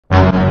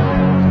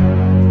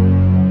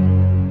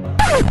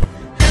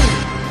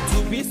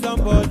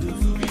somebody.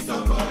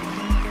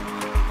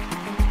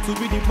 To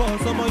be the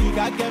boss, someone you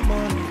got get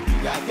money.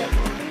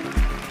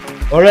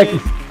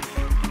 Orekis.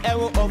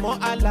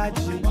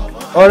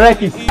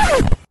 Orekis.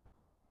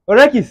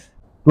 Orekis.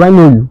 Do I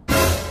know you?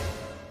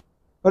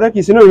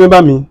 Orekis, you don't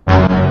remember me?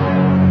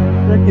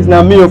 Orekis,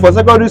 now me for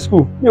secondary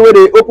school. Me where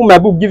they open my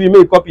book, give you me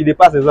a copy, they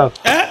pass exam.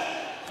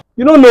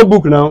 You don't know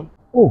book now.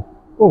 Oh.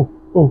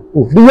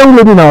 The young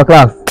lady in our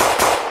class.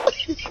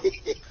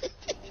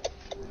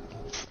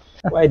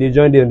 Why they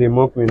join them, they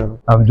mock me now?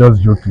 I'm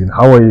just joking.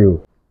 How are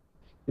you?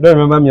 You don't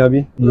remember me,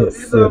 Abi?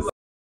 Yes.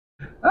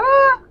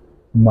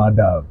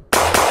 Madam.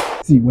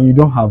 See, when you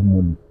don't have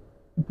money,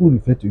 people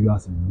refer to you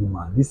as a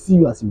woman. They see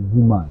you as a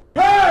woman.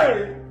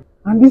 Hey!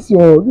 And this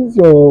your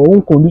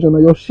own condition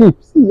and your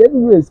shape. See,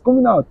 everywhere is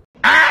coming out.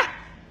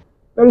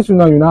 Very soon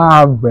now you now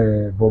have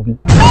Bobby.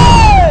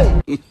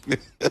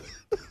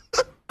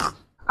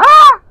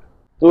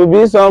 To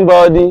be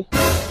somebody,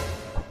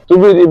 to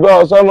be the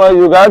boss, someone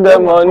you got the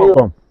money.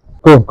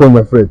 Come,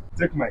 my friend.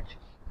 Take mic.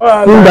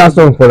 Sing that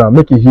song for her,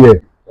 make it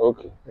hear.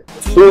 Okay.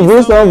 To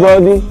be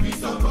somebody,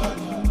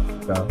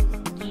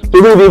 to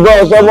be the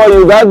boss, someone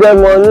you got the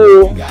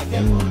money.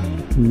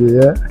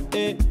 Yeah.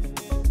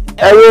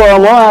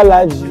 Everyone more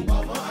allergy.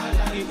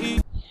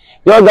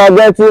 You got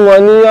getting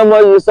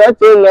money, you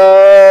set it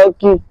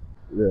lucky.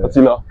 Yeah.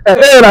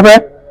 Hey, Rafa,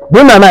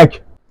 bring my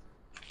mic.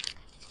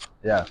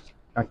 Yeah,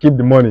 and keep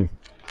the money.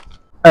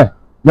 Hey,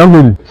 young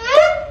lady,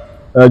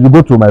 you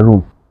go to my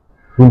room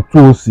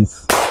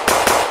 206.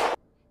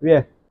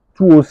 Where?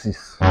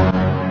 206.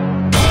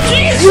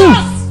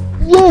 Jesus!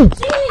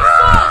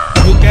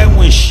 You can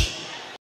wish.